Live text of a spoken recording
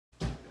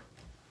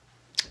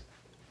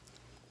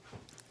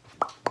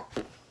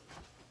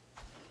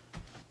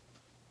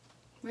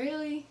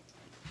Really?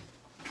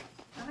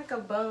 I like a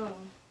bum.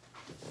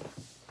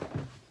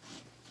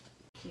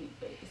 Cute,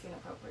 but it's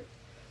inappropriate.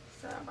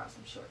 So I bought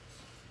some shorts.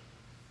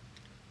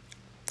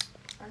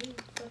 Are you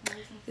fucking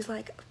listening? It's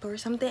like 4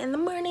 something in the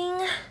morning.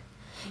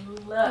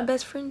 Look. My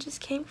best friend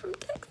just came from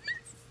Texas.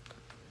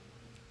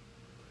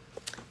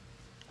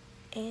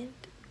 And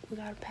we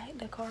gotta pack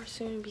the car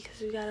soon because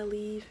we gotta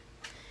leave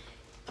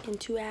in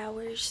 2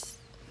 hours.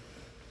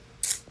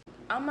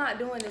 I'm not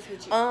doing this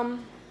with you.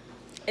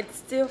 It's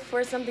still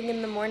 4 something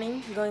in the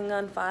morning, going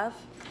on 5.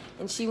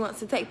 And she wants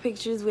to take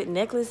pictures with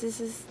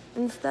necklaces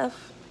and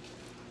stuff.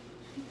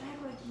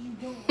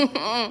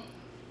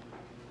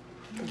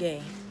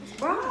 Gay.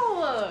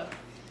 Bro,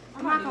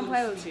 I'm not gonna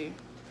play with you.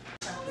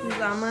 This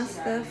is all my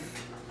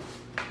stuff.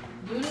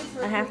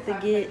 I have to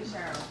get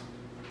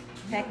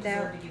packed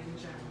out.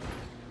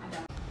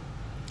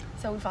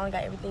 So we finally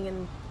got everything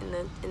in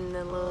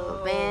the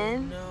little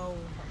van. No.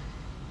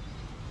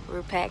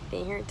 We're packed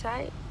in here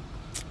tight.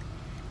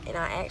 And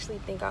I actually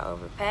think I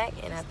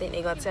overpacked, and I think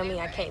they're gonna tell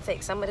me I can't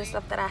take some of the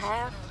stuff that I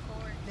have.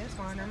 That's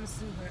fine. I'm gonna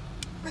sue her.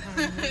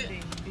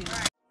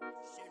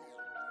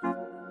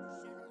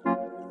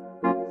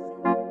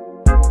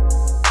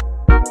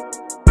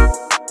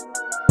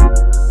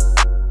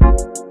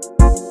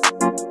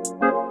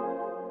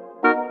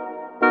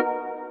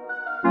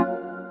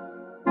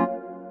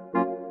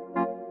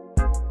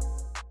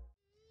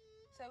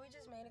 So we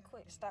just made a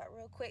quick stop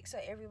real quick so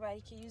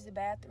everybody can use the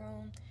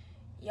bathroom.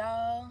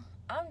 Y'all,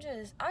 I'm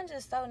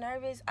just so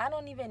nervous. I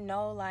don't even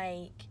know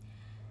like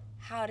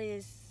how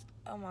this,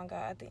 oh my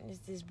god, I think it's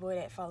this boy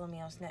that followed me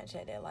on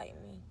Snapchat that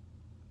liked me.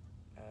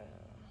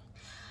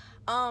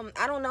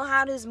 I don't know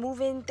how this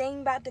moving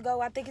thing about to go.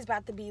 I think it's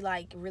about to be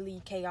like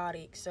really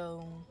chaotic,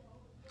 so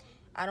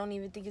I don't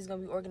even think it's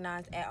gonna be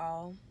organized at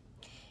all.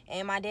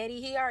 And my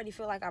daddy, he already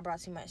feel like I brought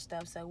too much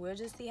stuff, so we'll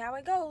just see how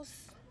it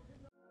goes.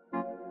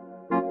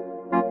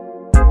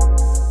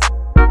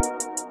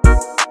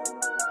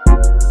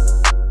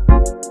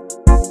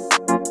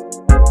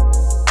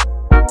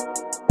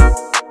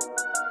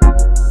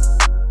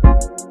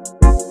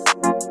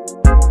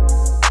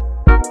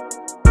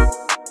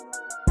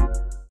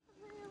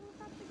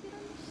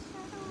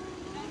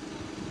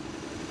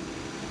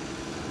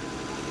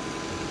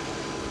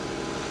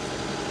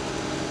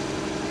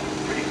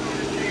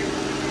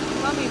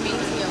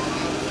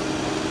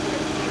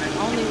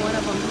 Only one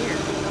of them here.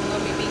 I'm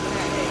gonna be beating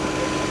that.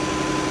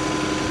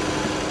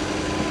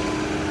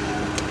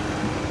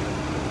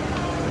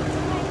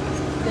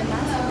 The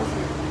nice one is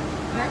here.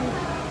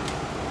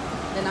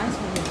 The nice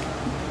one is.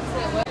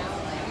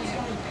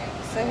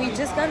 So we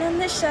just got on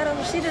this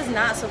shuttle. She does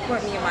not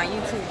support me in my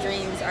YouTube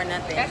dreams or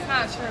nothing. That's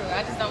not true.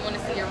 I just don't want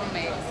to see your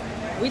roommates.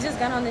 We just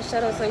got on this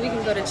shuttle so we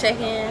can go to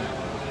check-in.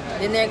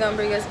 Then they're gonna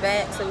bring us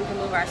back so we can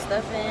move our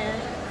stuff in.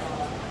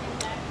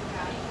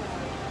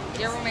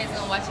 Your roommate's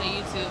gonna watch your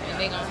YouTube and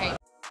they gonna hate.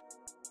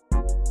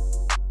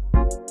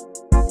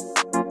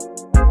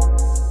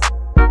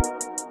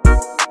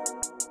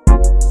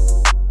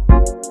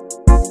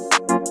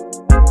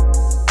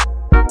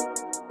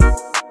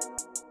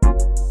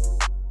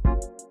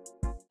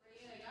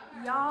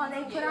 Y'all,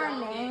 they put our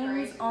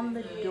names on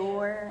the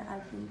door. I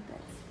think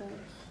that's so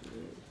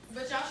cute.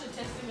 But y'all should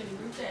text them in the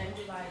group chat and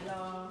be like,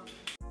 y'all.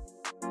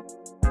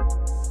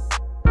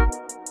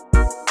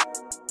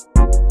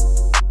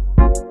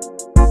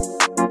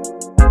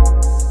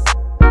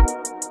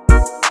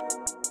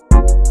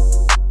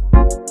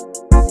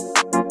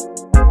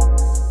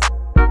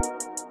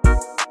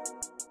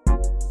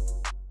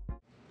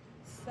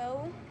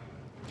 So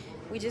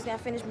we just got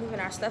finished moving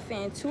our stuff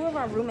in. 2 of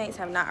our roommates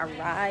have not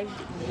arrived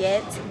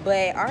yet,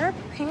 but our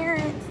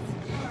parents,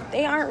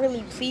 they aren't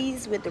really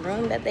pleased with the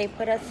room that they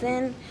put us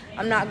in.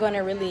 I'm not going to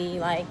really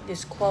like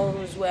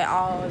disclose what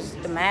all's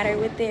the matter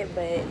with it,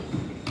 but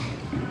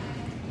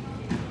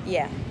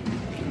yeah.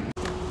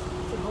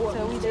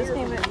 So we just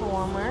came back from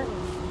Walmart.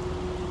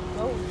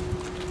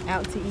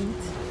 Out to eat.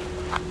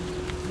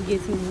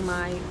 Getting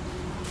my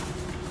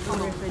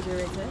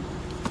refrigerator.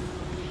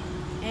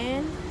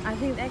 And I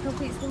think that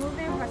completes the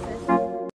move-in process.